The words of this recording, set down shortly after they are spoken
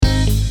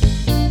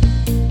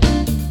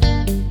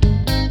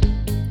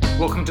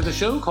a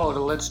show called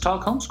Let's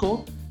Talk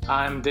Homeschool.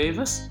 I'm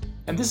Davis,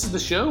 and this is the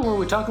show where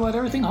we talk about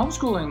everything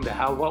homeschooling, the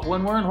how, what,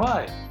 when, where, and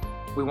why.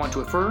 We want to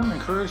affirm,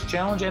 encourage,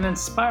 challenge, and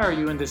inspire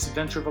you in this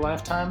adventure of a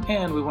lifetime,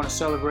 and we want to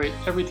celebrate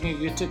everything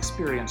you get to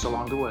experience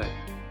along the way.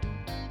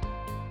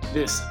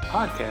 This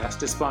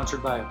podcast is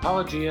sponsored by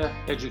Apologia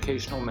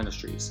Educational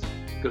Ministries.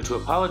 Go to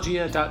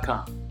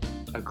apologia.com,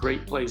 a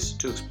great place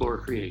to explore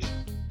creation.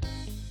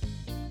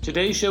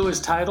 Today's show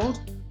is titled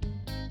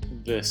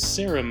The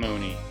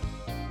Ceremony.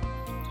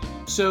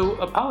 So,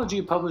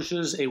 Apologia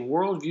publishes a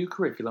worldview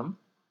curriculum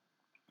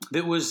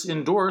that was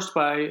endorsed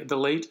by the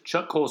late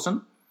Chuck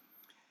Colson.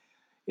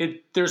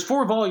 There's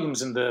 4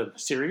 volumes in the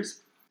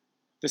series,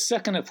 the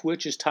second of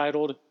which is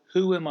titled,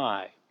 Who Am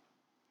I?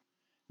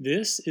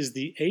 This is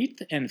the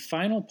 8th and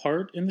final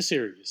part in the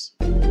series.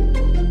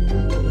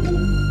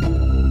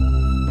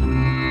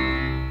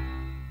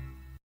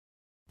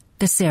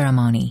 The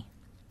ceremony.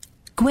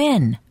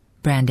 Gwyn!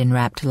 Brandon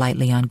rapped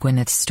lightly on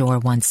Gwyneth's door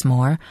once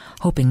more,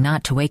 hoping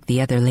not to wake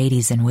the other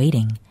ladies in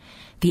waiting.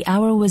 The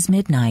hour was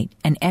midnight,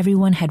 and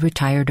everyone had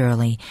retired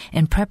early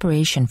in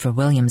preparation for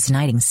William's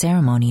knighting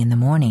ceremony in the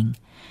morning.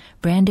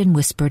 Brandon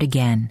whispered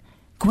again,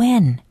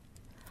 "Gwyn!"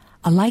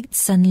 A light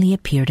suddenly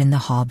appeared in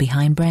the hall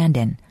behind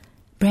Brandon.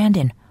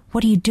 "Brandon,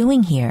 what are you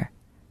doing here?"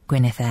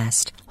 Gwyneth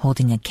asked,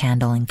 holding a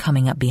candle and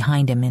coming up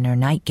behind him in her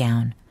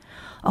nightgown.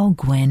 "Oh,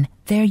 Gwyn,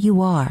 there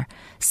you are.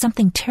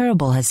 Something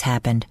terrible has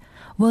happened.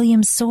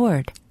 William's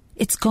sword.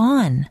 It's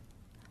gone."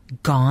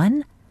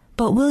 "Gone?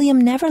 But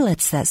William never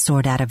lets that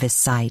sword out of his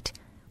sight.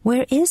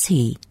 Where is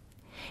he?"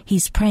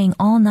 "He's praying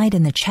all night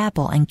in the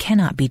chapel and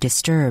cannot be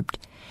disturbed.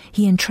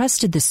 He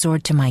entrusted the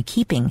sword to my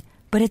keeping,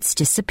 but it's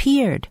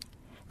disappeared.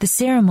 The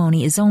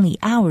ceremony is only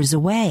hours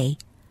away.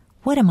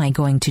 What am I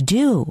going to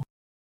do?"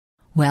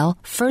 "Well,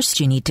 first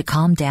you need to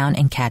calm down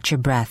and catch your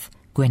breath,"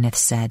 Gwyneth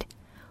said.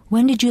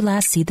 "When did you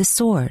last see the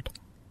sword?"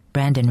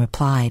 Brandon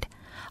replied,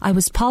 "I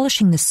was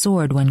polishing the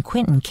sword when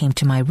Quentin came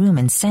to my room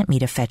and sent me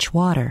to fetch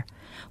water.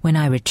 When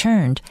I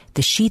returned,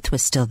 the sheath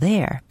was still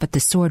there, but the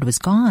sword was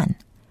gone.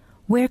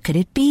 Where could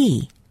it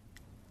be?"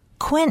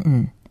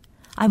 "Quentin!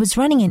 I was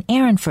running an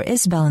errand for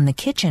Isabel in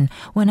the kitchen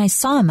when I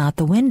saw him out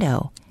the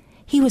window.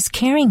 He was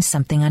carrying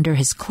something under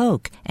his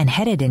cloak and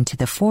headed into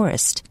the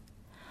forest."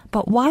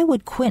 "But why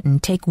would Quentin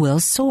take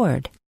Will's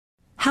sword?"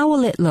 "How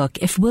will it look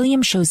if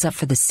William shows up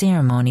for the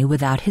ceremony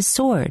without his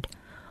sword?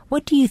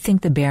 What do you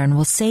think the Baron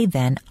will say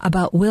then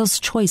about Will's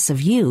choice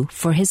of you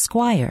for his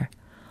squire?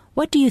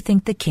 What do you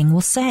think the king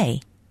will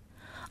say?"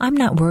 "I'm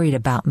not worried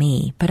about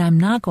me, but I'm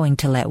not going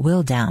to let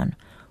Will down.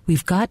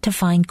 We've got to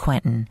find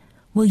Quentin.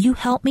 Will you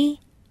help me?"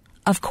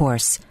 "Of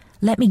course.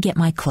 Let me get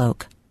my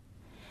cloak."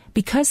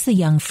 Because the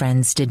young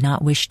friends did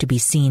not wish to be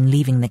seen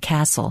leaving the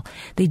castle,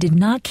 they did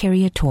not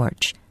carry a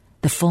torch.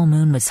 The full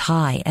moon was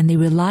high, and they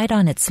relied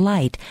on its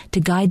light to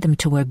guide them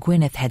to where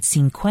Gwyneth had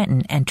seen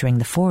Quentin entering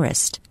the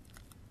forest.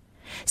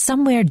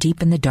 Somewhere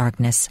deep in the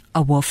darkness,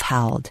 a wolf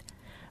howled.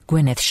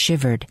 Gwyneth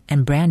shivered,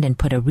 and Brandon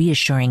put a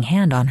reassuring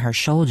hand on her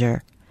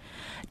shoulder.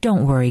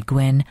 "Don't worry,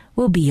 Gwyn.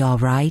 We'll be all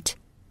right."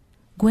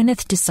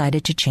 Gwyneth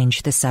decided to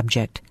change the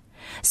subject.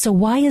 "So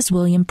why is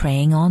William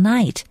praying all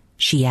night?"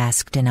 she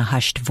asked in a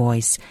hushed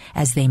voice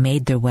as they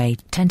made their way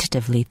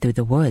tentatively through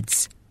the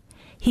woods.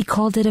 "He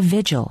called it a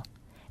vigil.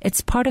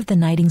 It's part of the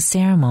knighting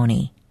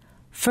ceremony.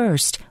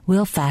 First,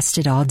 Will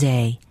fasted all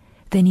day.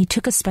 Then he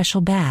took a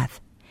special bath.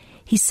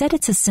 He said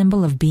it's a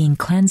symbol of being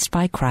cleansed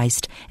by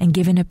Christ and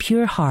given a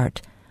pure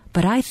heart,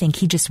 but I think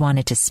he just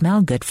wanted to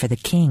smell good for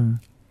the king."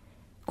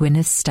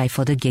 Gwyneth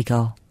stifled a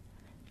giggle.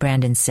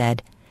 Brandon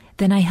said,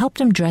 "Then I helped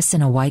him dress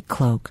in a white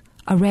cloak,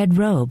 a red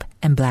robe,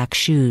 and black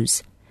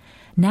shoes.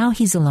 Now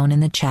he's alone in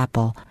the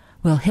chapel,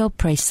 where he'll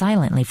pray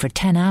silently for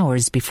 10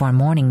 hours before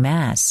morning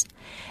mass.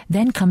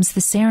 Then comes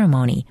the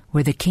ceremony,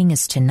 where the king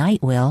is to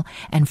knight Will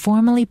and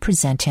formally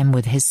present him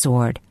with his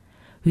sword.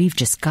 We've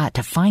just got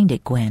to find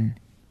it, Gwyn."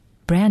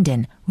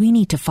 "Brandon, we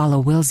need to follow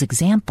Will's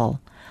example.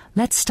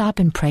 Let's stop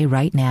and pray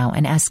right now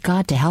and ask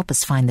God to help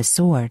us find the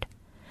sword.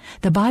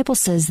 The Bible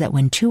says that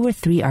when 2 or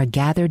 3 are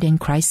gathered in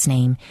Christ's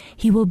name,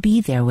 he will be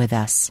there with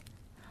us."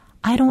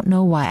 "I don't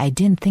know why I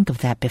didn't think of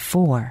that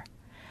before."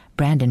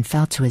 Brandon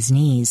fell to his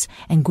knees,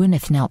 and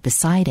Gwyneth knelt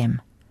beside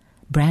him.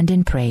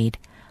 Brandon prayed,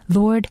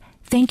 "Lord,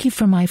 thank you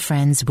for my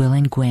friends Will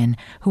and Gwyn,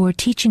 who are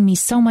teaching me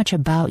so much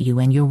about you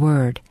and your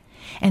word.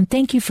 And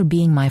thank you for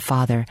being my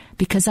father,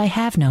 because I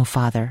have no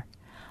father.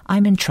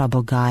 I'm in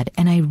trouble, God,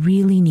 and I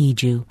really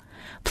need you.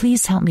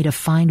 Please help me to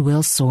find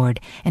Will's sword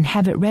and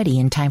have it ready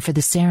in time for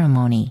the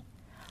ceremony.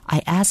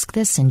 I ask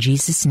this in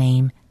Jesus'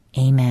 name.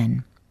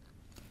 Amen."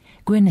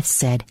 Gwyneth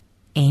said,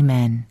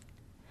 "Amen."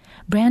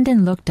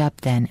 Brandon looked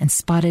up then and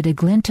spotted a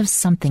glint of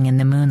something in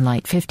the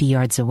moonlight 50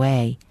 yards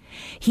away.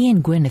 He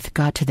and Gwyneth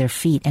got to their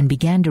feet and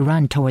began to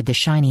run toward the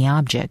shiny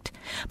object,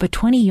 but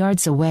 20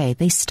 yards away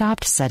they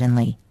stopped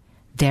suddenly.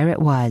 There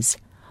it was,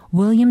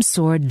 William's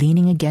sword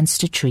leaning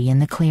against a tree in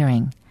the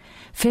clearing.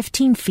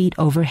 15 feet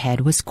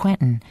overhead was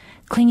Quentin,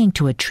 clinging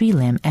to a tree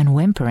limb and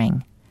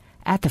whimpering.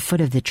 At the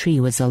foot of the tree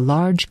was a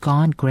large,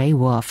 gaunt gray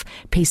wolf,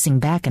 pacing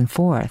back and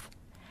forth.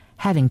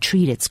 Having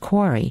treed its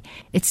quarry,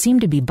 it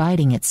seemed to be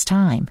biding its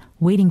time,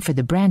 waiting for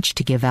the branch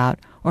to give out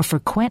or for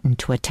Quentin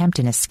to attempt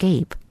an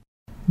escape.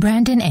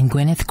 Brandon and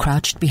Gwyneth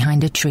crouched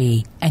behind a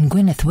tree, and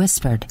Gwyneth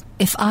whispered,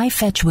 "If I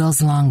fetch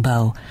Will's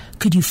longbow,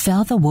 could you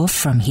fell the wolf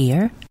from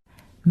here?"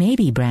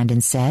 "Maybe," Brandon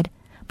said,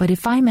 "but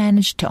if I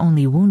manage to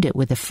only wound it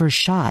with the first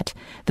shot,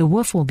 the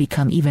wolf will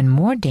become even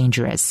more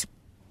dangerous."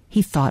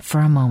 He thought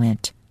for a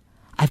moment.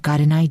 "I've got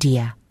an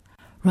idea.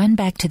 Run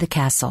back to the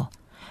castle.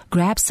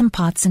 Grab some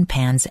pots and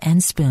pans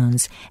and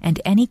spoons and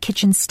any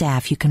kitchen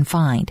staff you can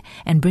find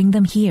and bring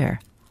them here.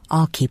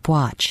 I'll keep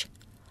watch."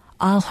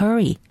 "I'll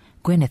hurry."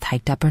 Gwyneth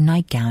hiked up her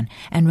nightgown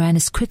and ran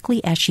as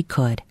quickly as she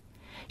could.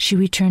 She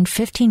returned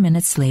 15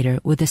 minutes later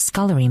with a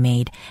scullery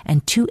maid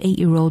and 2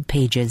 8-year-old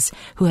pages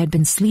who had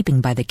been sleeping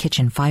by the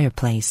kitchen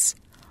fireplace.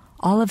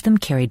 All of them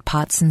carried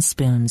pots and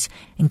spoons,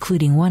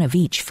 including one of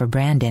each for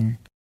Brandon.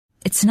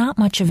 "It's not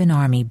much of an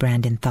army,"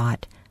 Brandon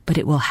thought, "but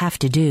it will have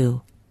to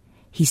do."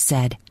 He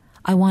said,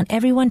 "I want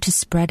everyone to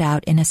spread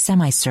out in a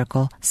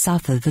semicircle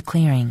south of the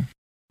clearing.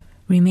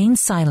 Remain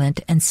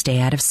silent and stay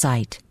out of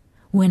sight.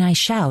 When I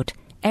shout,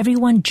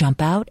 everyone jump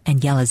out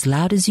and yell as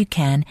loud as you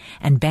can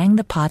and bang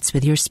the pots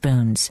with your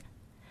spoons."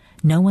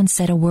 No one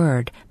said a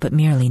word, but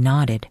merely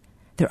nodded,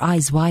 their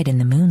eyes wide in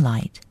the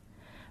moonlight.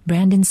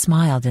 Brandon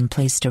smiled and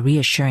placed a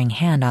reassuring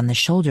hand on the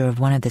shoulder of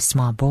one of the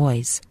small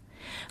boys.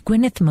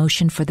 Gwyneth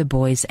motioned for the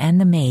boys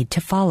and the maid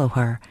to follow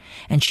her,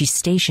 and she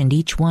stationed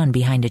each one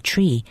behind a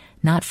tree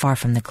not far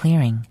from the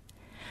clearing.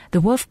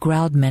 The wolf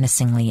growled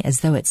menacingly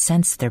as though it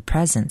sensed their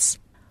presence.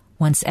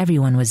 Once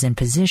everyone was in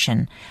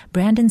position,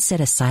 Brandon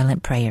said a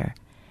silent prayer.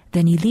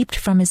 Then he leaped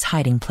from his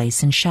hiding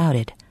place and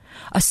shouted,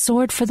 "A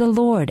sword for the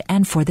Lord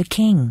and for the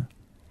King!"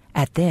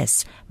 At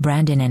this,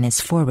 Brandon and his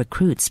 4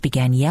 recruits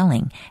began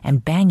yelling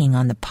and banging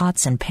on the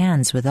pots and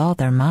pans with all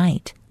their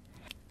might.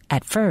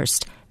 At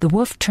first, the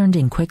wolf turned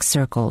in quick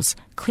circles,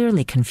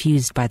 clearly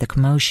confused by the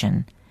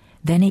commotion.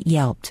 Then it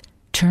yelped,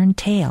 turned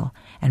tail,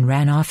 and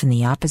ran off in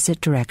the opposite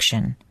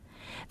direction.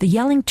 The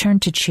yelling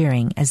turned to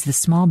cheering as the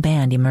small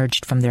band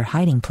emerged from their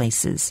hiding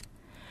places.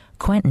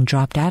 Quentin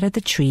dropped out of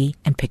the tree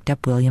and picked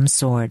up William's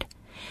sword.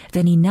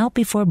 Then he knelt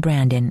before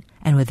Brandon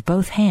and with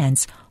both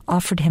hands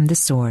offered him the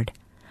sword.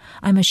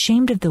 "I'm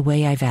ashamed of the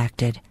way I've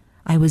acted.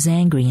 I was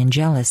angry and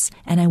jealous,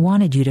 and I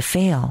wanted you to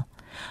fail.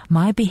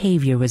 My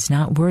behavior was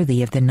not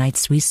worthy of the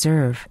knights we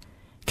serve.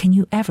 Can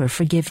you ever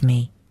forgive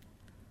me?"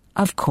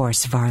 "Of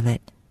course,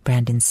 varlet,"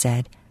 Brandon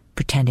said,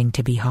 pretending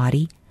to be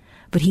haughty,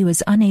 but he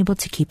was unable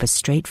to keep a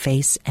straight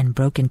face and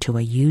broke into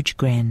a huge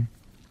grin.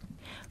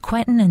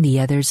 Quentin and the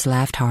others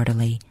laughed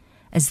heartily.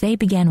 As they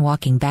began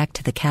walking back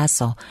to the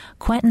castle,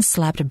 Quentin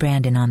slapped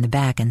Brandon on the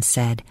back and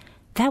said,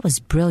 "That was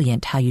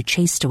brilliant how you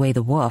chased away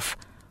the wolf.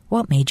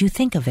 What made you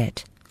think of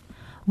it?"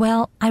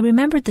 "Well, I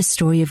remembered the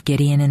story of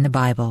Gideon in the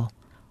Bible.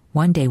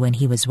 One day when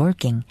he was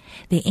working,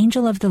 the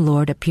angel of the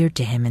Lord appeared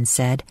to him and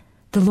said,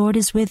 'The Lord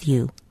is with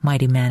you,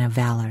 mighty man of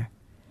valor.'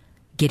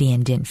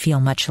 Gideon didn't feel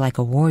much like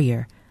a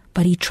warrior,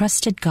 but he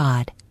trusted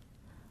God."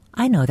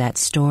 "I know that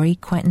story,"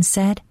 Quentin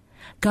said.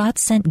 "God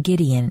sent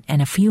Gideon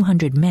and a few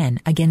hundred men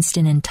against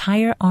an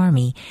entire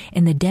army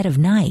in the dead of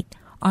night,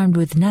 armed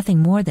with nothing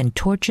more than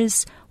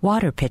torches,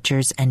 water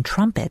pitchers, and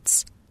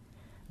trumpets."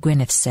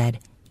 Gwyneth said,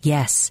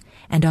 "Yes,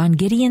 and on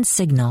Gideon's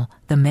signal,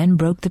 the men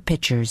broke the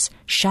pitchers,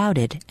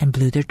 shouted, and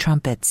blew their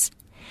trumpets.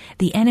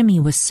 The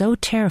enemy was so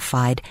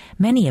terrified,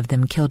 many of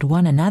them killed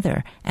one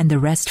another, and the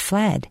rest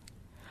fled.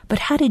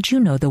 But how did you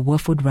know the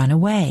wolf would run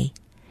away?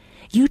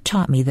 You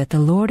taught me that the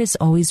Lord is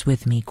always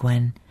with me,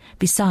 Gwen.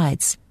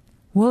 Besides,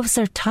 wolves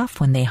are tough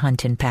when they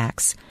hunt in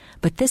packs,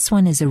 but this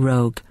one is a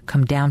rogue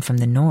come down from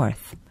the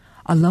north.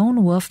 A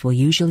lone wolf will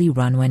usually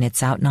run when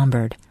it's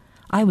outnumbered.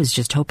 I was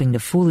just hoping to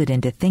fool it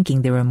into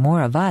thinking there were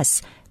more of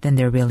us than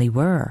there really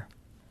were."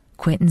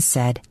 Quentin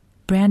said,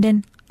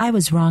 "Brandon, I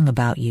was wrong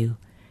about you.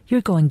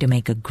 You're going to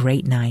make a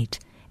great knight,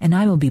 and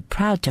I will be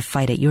proud to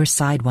fight at your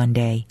side one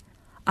day.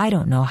 I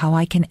don't know how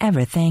I can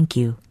ever thank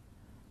you.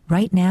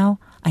 Right now,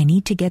 I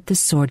need to get the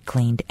sword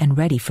cleaned and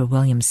ready for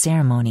William's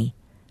ceremony.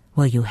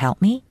 Will you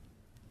help me?"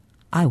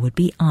 "I would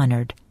be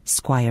honored,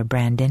 Squire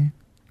Brandon."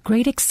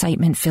 Great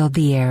excitement filled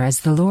the air as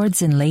the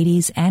lords and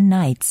ladies and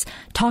knights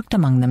talked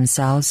among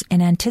themselves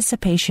in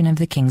anticipation of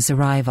the king's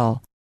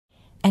arrival.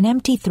 An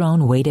empty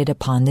throne waited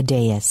upon the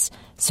dais,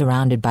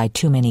 surrounded by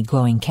too many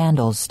glowing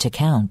candles to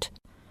count.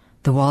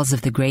 The walls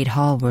of the great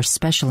hall were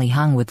specially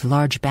hung with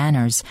large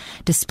banners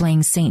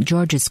displaying St.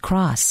 George's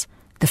Cross,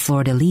 the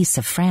fleur-de-lis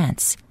of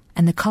France,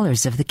 and the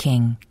colors of the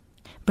king.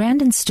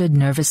 Brandon stood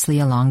nervously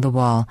along the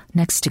wall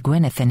next to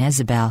Gwyneth and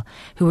Isabel,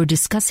 who were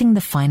discussing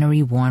the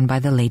finery worn by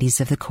the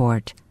ladies of the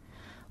court.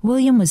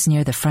 William was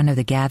near the front of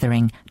the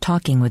gathering,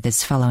 talking with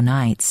his fellow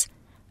knights.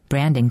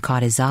 Brandon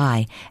caught his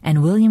eye,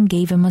 and William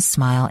gave him a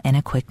smile and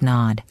a quick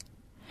nod.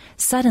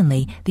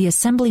 Suddenly, the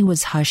assembly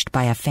was hushed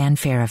by a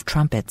fanfare of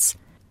trumpets.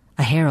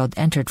 A herald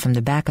entered from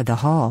the back of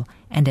the hall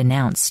and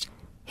announced,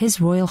 "His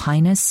Royal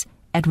Highness,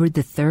 Edward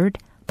III,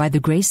 by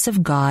the grace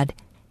of God,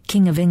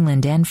 King of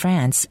England and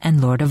France, and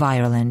Lord of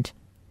Ireland."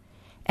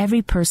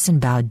 Every person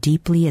bowed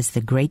deeply as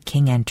the great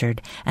king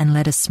entered and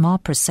led a small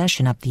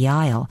procession up the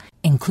aisle,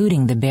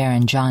 including the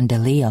Baron John de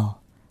Lisle,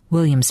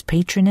 William's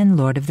patron and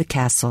lord of the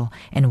castle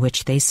in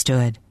which they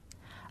stood.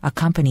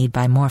 Accompanied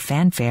by more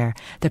fanfare,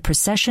 the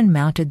procession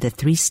mounted the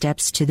 3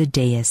 steps to the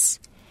dais,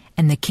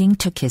 and the king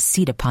took his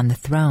seat upon the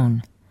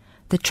throne.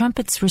 The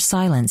trumpets were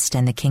silenced,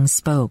 and the king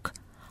spoke.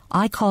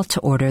 "I call to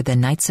order the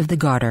Knights of the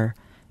Garter.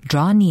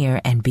 Draw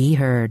near and be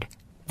heard."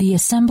 The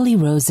assembly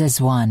rose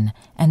as one,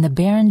 and the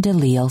Baron de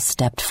Lisle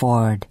stepped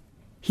forward.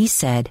 He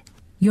said,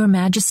 "Your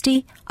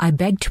Majesty, I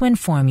beg to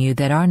inform you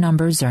that our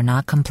numbers are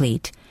not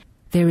complete.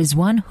 There is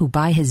one who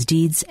by his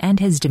deeds and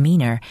his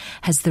demeanor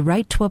has the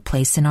right to a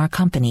place in our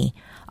company,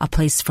 a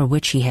place for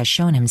which he has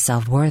shown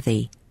himself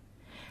worthy."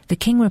 The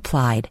king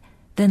replied,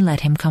 "Then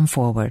let him come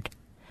forward."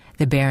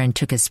 The baron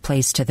took his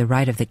place to the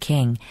right of the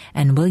king,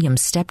 and William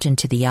stepped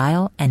into the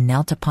aisle and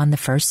knelt upon the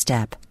first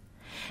step.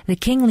 The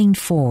king leaned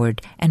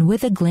forward and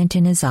with a glint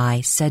in his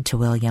eye said to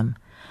William,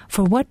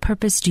 "For what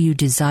purpose do you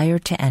desire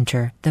to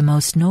enter the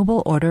most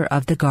noble order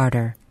of the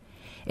Garter?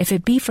 If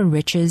it be for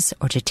riches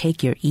or to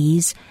take your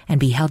ease and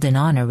be held in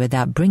honor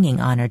without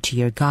bringing honor to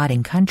your God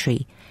and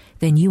country,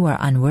 then you are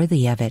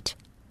unworthy of it."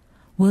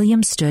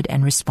 William stood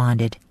and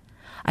responded,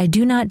 "I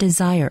do not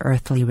desire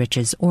earthly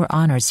riches or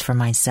honors for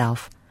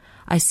myself.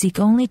 I seek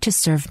only to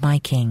serve my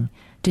king,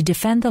 to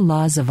defend the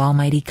laws of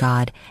Almighty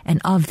God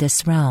and of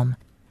this realm,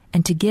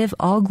 and to give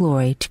all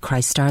glory to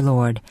Christ our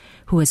Lord,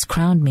 who has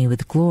crowned me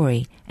with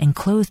glory and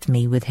clothed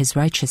me with his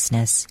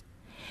righteousness."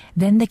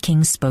 Then the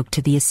king spoke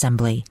to the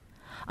assembly.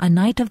 "A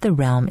knight of the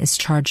realm is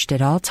charged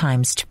at all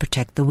times to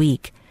protect the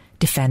weak,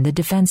 defend the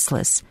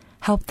defenseless,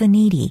 help the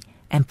needy,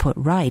 and put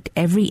right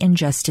every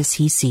injustice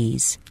he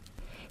sees.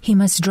 He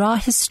must draw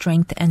his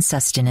strength and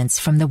sustenance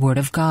from the word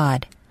of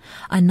God.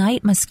 A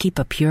knight must keep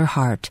a pure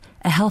heart,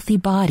 a healthy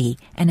body,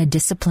 and a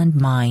disciplined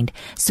mind,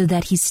 so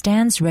that he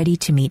stands ready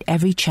to meet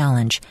every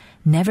challenge,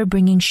 never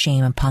bringing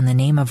shame upon the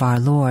name of our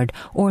Lord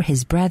or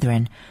his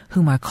brethren,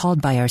 whom are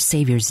called by our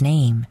Savior's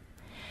name."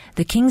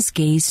 The king's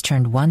gaze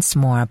turned once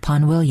more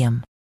upon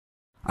William.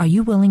 "Are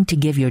you willing to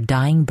give your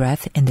dying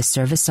breath in the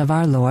service of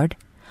our Lord?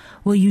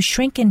 Will you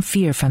shrink in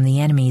fear from the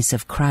enemies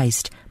of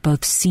Christ,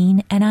 both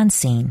seen and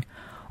unseen?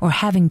 Or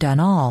having done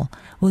all,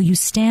 will you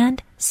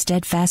stand,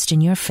 steadfast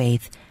in your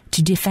faith,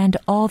 to defend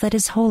all that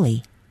is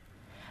holy?"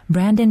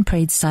 Brandon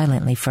prayed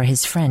silently for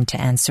his friend to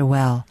answer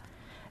well.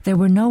 There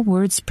were no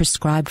words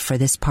prescribed for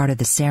this part of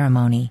the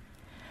ceremony.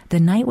 The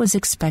knight was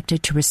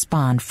expected to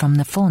respond from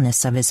the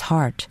fullness of his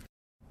heart.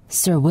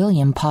 Sir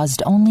William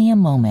paused only a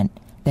moment,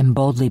 then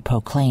boldly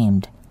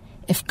proclaimed,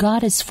 "If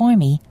God is for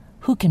me,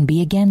 who can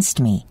be against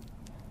me?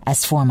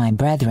 As for my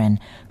brethren,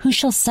 who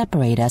shall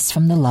separate us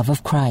from the love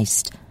of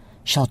Christ?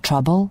 Shall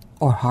trouble,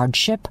 or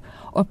hardship,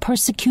 or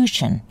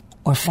persecution,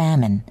 or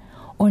famine,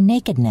 or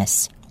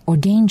nakedness, or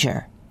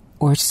danger,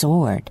 or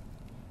sword?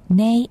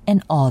 Nay,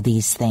 in all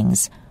these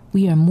things,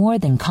 we are more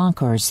than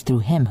conquerors through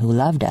him who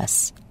loved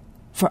us.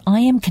 For I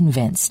am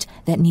convinced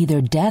that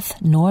neither death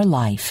nor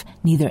life,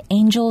 neither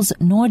angels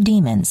nor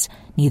demons,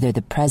 neither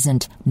the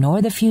present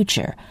nor the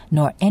future,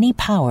 nor any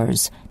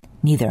powers,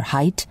 neither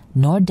height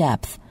nor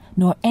depth,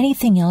 nor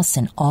anything else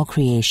in all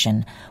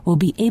creation will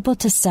be able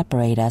to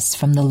separate us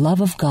from the love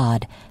of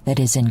God that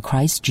is in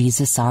Christ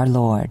Jesus our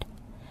Lord."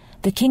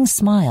 The king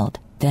smiled,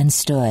 then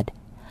stood.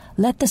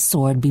 "Let the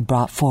sword be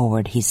brought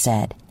forward," he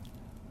said.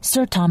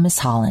 Sir Thomas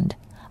Holland,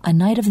 a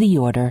knight of the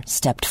order,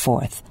 stepped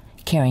forth,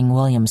 carrying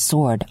William's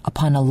sword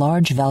upon a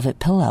large velvet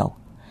pillow.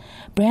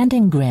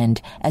 Brandon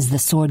grinned as the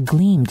sword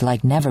gleamed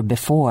like never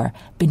before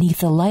beneath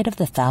the light of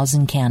the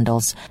 1,000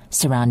 candles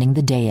surrounding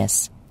the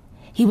dais.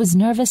 He was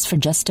nervous for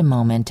just a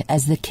moment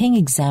as the king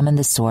examined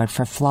the sword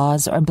for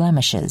flaws or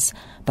blemishes,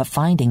 but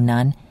finding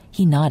none,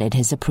 he nodded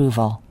his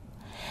approval.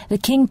 The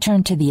king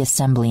turned to the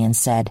assembly and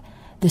said,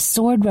 "The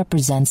sword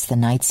represents the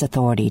knight's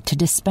authority to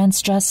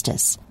dispense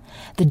justice.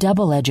 The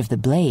double edge of the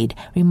blade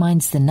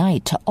reminds the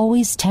knight to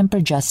always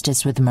temper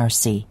justice with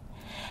mercy.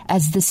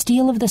 As the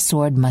steel of the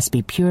sword must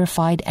be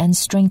purified and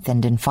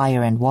strengthened in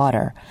fire and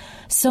water,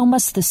 so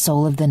must the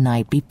soul of the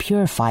knight be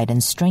purified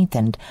and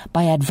strengthened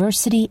by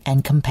adversity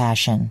and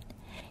compassion."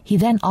 He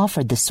then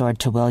offered the sword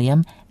to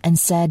William and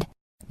said,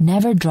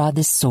 "Never draw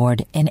this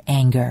sword in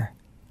anger."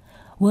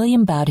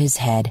 William bowed his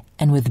head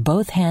and with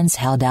both hands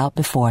held out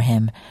before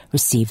him,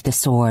 received the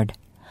sword.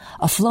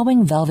 A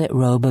flowing velvet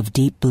robe of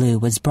deep blue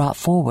was brought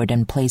forward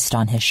and placed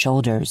on his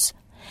shoulders.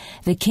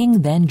 The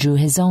king then drew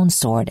his own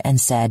sword and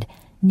said,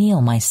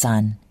 "Kneel, my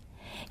son."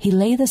 He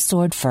laid the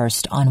sword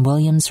first on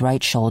William's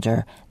right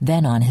shoulder,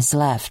 then on his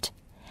left.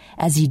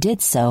 As he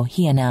did so,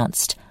 he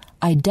announced,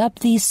 "I dub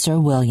thee Sir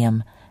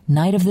William,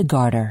 Knight of the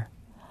Garter.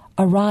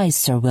 Arise,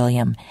 Sir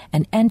William,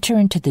 and enter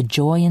into the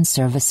joy and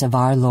service of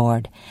our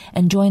Lord,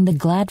 and join the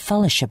glad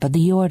fellowship of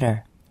the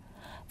order."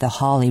 The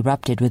hall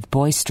erupted with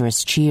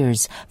boisterous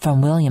cheers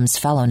from William's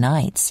fellow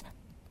knights.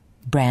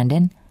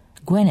 Brandon,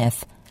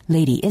 Gwyneth,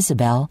 Lady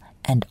Isabel,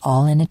 and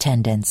all in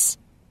attendance.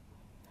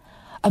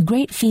 A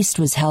great feast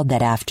was held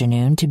that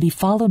afternoon, to be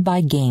followed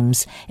by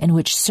games in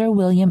which Sir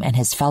William and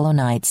his fellow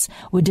knights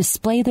would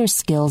display their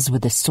skills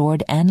with the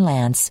sword and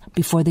lance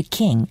before the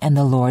king and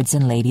the lords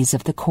and ladies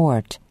of the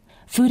court.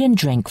 Food and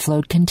drink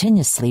flowed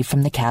continuously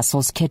from the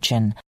castle's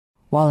kitchen,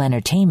 while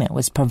entertainment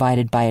was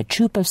provided by a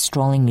troupe of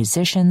strolling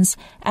musicians,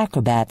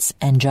 acrobats,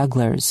 and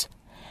jugglers.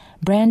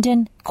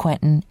 Brandon,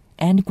 Quentin,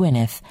 and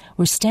Gwyneth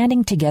were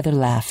standing together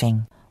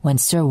laughing when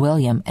Sir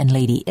William and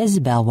Lady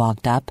Isabel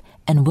walked up,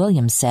 and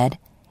William said,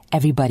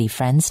 "Everybody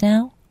friends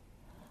now?"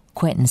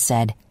 Quentin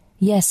said,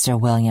 "Yes, Sir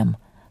William,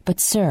 but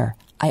sir,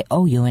 I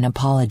owe you an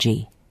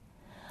apology."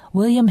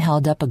 William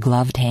held up a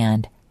gloved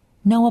hand.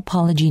 "No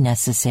apology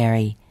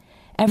necessary.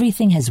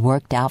 Everything has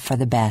worked out for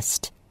the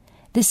best.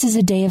 This is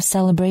a day of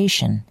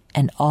celebration,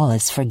 and all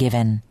is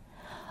forgiven.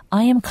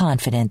 I am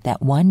confident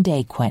that one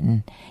day,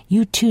 Quentin,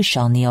 you too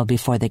shall kneel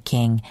before the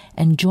king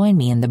and join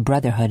me in the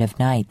brotherhood of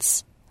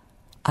knights."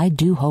 "I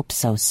do hope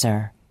so,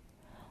 sir.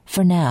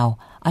 For now,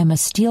 I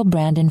must steal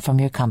Brandon from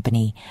your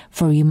company,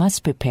 for we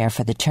must prepare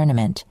for the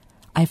tournament.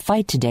 I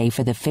fight today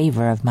for the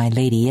favor of my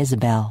Lady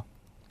Isabel."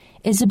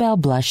 Isabel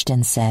blushed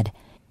and said,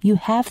 "You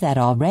have that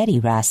already,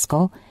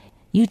 rascal.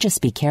 You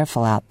just be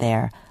careful out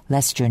there,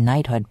 lest your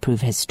knighthood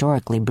prove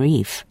historically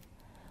brief."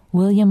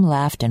 William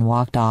laughed and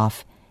walked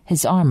off,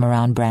 his arm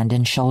around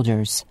Brandon's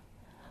shoulders.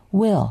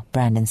 "Will,"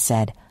 Brandon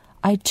said,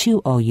 "I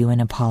too owe you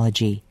an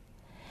apology."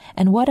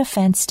 "And what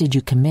offense did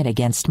you commit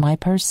against my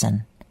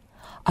person?"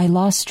 "I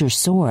lost your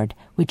sword,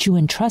 which you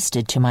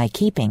entrusted to my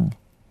keeping."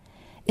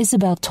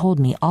 Isabel told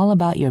me all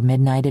about your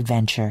midnight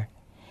adventure.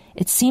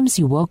 It seems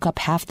you woke up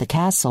half the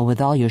castle with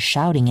all your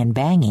shouting and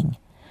banging,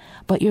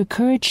 but your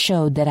courage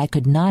showed that I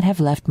could not have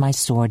left my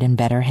sword in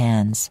better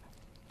hands.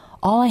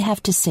 All I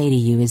have to say to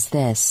you is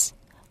this: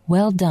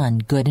 well done,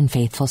 good and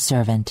faithful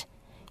servant.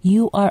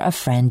 You are a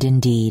friend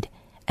indeed,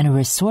 and a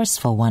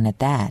resourceful one at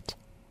that.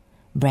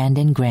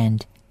 Brandon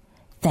grinned.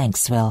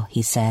 "Thanks, Will,"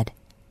 he said.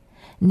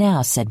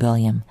 "Now," said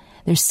William,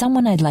 "there's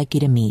someone I'd like you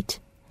to meet.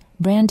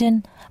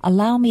 Brandon,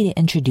 allow me to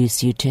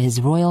introduce you to His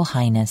Royal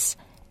Highness,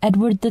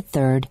 Edward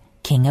III,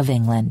 King of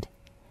England."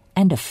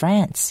 "And of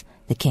France,"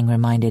 the king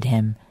reminded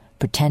him,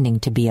 pretending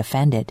to be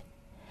offended.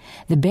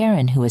 The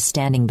Baron, who was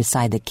standing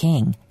beside the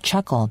king,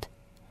 chuckled.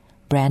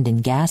 Brandon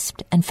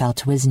gasped and fell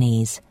to his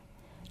knees.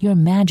 "Your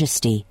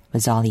Majesty,"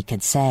 was all he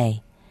could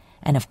say.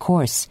 "And of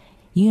course,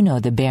 you know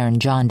the Baron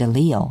John de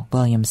Lisle,"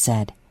 William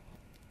said.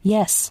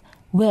 "Yes,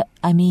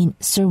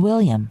 Sir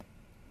William."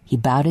 He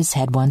bowed his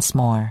head once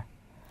more.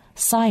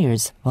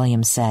 "Sires,"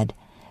 William said,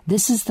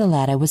 "this is the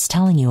lad I was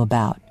telling you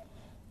about.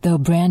 Though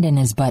Brandon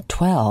is but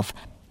 12,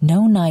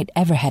 no knight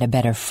ever had a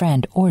better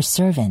friend or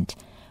servant.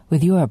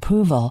 With your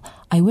approval,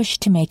 I wish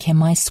to make him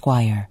my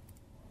squire."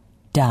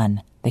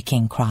 "Done," the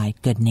king cried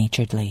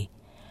good-naturedly.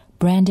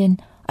 "Brandon,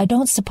 I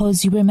don't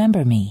suppose you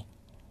remember me."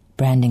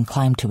 Brandon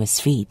climbed to his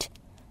feet.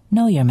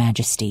 "No, Your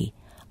Majesty.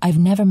 I've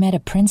never met a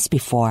prince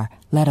before,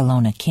 let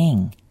alone a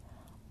king."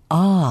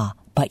 "Ah,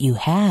 but you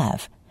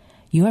have.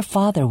 Your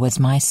father was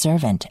my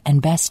servant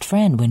and best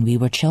friend when we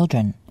were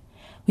children.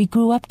 We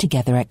grew up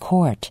together at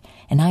court,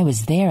 and I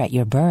was there at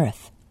your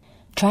birth.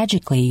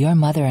 Tragically, your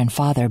mother and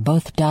father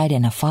both died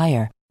in a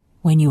fire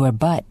when you were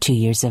but 2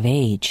 years of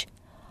age.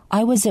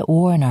 I was at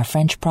war in our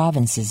French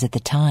provinces at the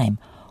time,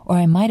 or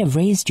I might have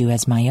raised you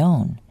as my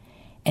own.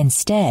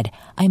 Instead,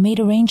 I made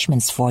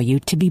arrangements for you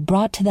to be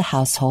brought to the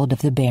household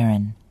of the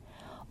Baron.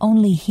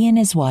 Only he and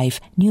his wife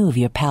knew of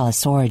your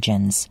palace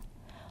origins.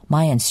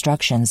 My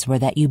instructions were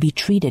that you be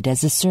treated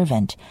as a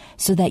servant,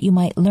 so that you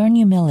might learn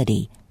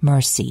humility,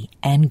 mercy,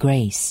 and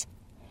grace.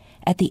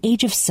 At the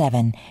age of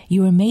 7,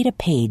 you were made a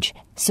page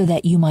so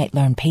that you might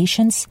learn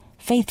patience,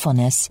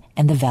 faithfulness,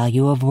 and the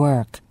value of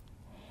work."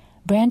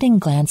 Brandon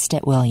glanced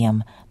at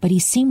William, but he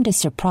seemed as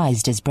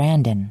surprised as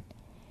Brandon.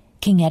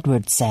 King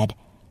Edward said,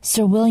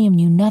 "Sir William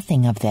knew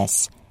nothing of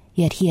this,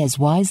 yet he has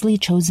wisely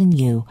chosen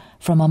you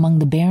from among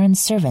the Baron's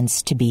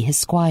servants to be his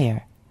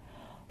squire.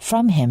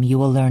 From him you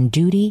will learn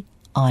duty,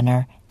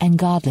 honor, and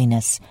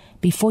godliness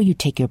before you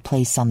take your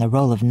place on the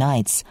roll of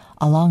knights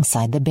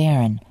alongside the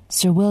Baron,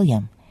 Sir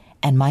William,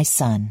 and my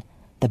son,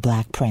 the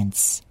Black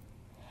Prince."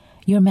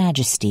 "Your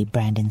Majesty,"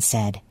 Brandon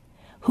said,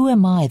 "who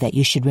am I that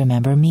you should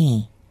remember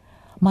me?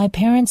 My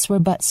parents were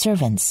but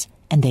servants,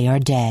 and they are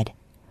dead.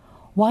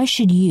 Why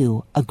should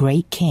you, a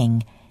great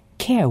king,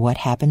 care what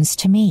happens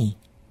to me?"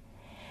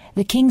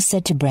 The king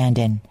said to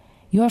Brandon,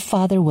 "Your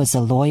father was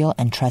a loyal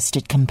and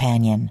trusted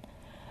companion.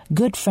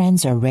 Good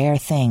friends are rare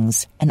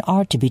things and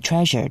are to be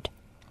treasured.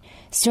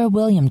 Sir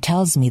William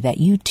tells me that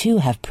you too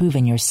have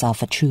proven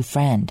yourself a true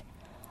friend.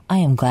 I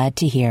am glad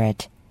to hear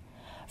it.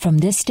 From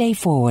this day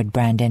forward,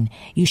 Brandon,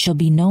 you shall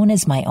be known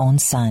as my own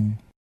son.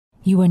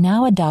 You are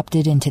now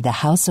adopted into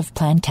the House of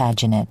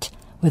Plantagenet,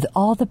 with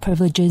all the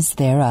privileges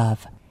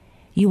thereof.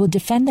 You will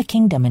defend the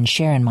kingdom and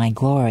share in my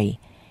glory,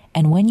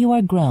 and when you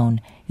are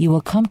grown, you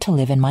will come to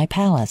live in my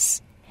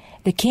palace."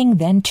 The king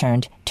then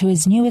turned to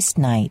his newest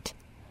knight.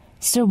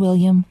 "Sir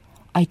William,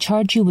 I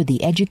charge you with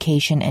the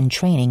education and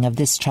training of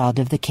this child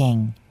of the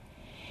king.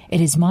 It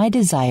is my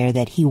desire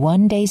that he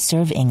one day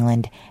serve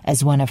England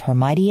as one of her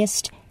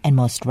mightiest and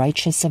most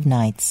righteous of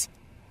knights.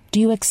 Do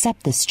you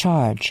accept this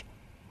charge?"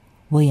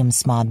 William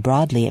smiled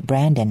broadly at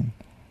Brandon.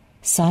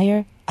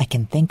 "Sire, I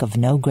can think of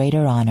no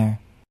greater honor."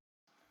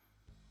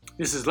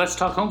 This is Let's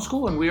Talk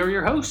Homeschool, and we are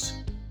your hosts,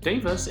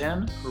 Davis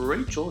and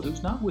Rachel,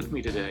 who's not with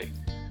me today.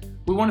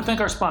 We want to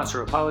thank our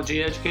sponsor,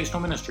 Apologia Educational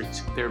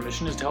Ministries. Their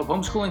mission is to help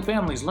homeschooling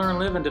families learn,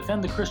 live, and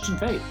defend the Christian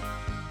faith.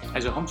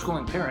 As a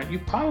homeschooling parent, you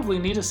probably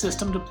need a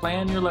system to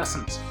plan your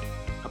lessons.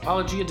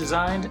 Apologia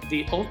designed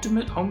the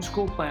ultimate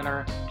homeschool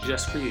planner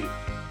just for you.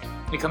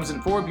 It comes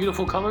in 4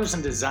 beautiful colors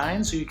and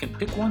designs, so you can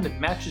pick one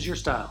that matches your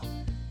style.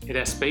 It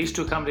has space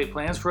to accommodate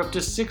plans for up to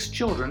 6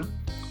 children,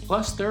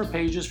 plus there are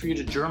pages for you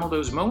to journal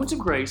those moments of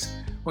grace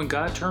when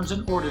God turns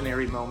an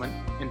ordinary moment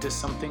into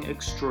something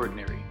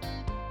extraordinary.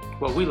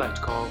 What we like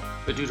to call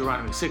the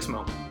Deuteronomy 6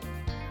 moment.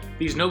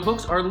 These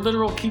notebooks are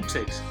literal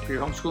keepsakes for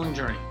your homeschooling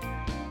journey.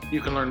 You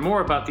can learn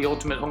more about the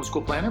Ultimate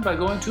Homeschool Planner by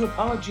going to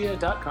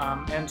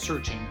apologia.com and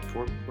searching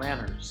for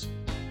planners.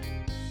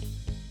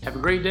 Have a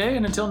great day,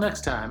 and until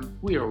next time,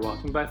 we are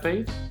walking by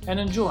faith and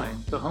enjoying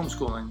the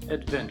homeschooling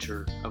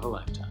adventure of a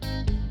lifetime.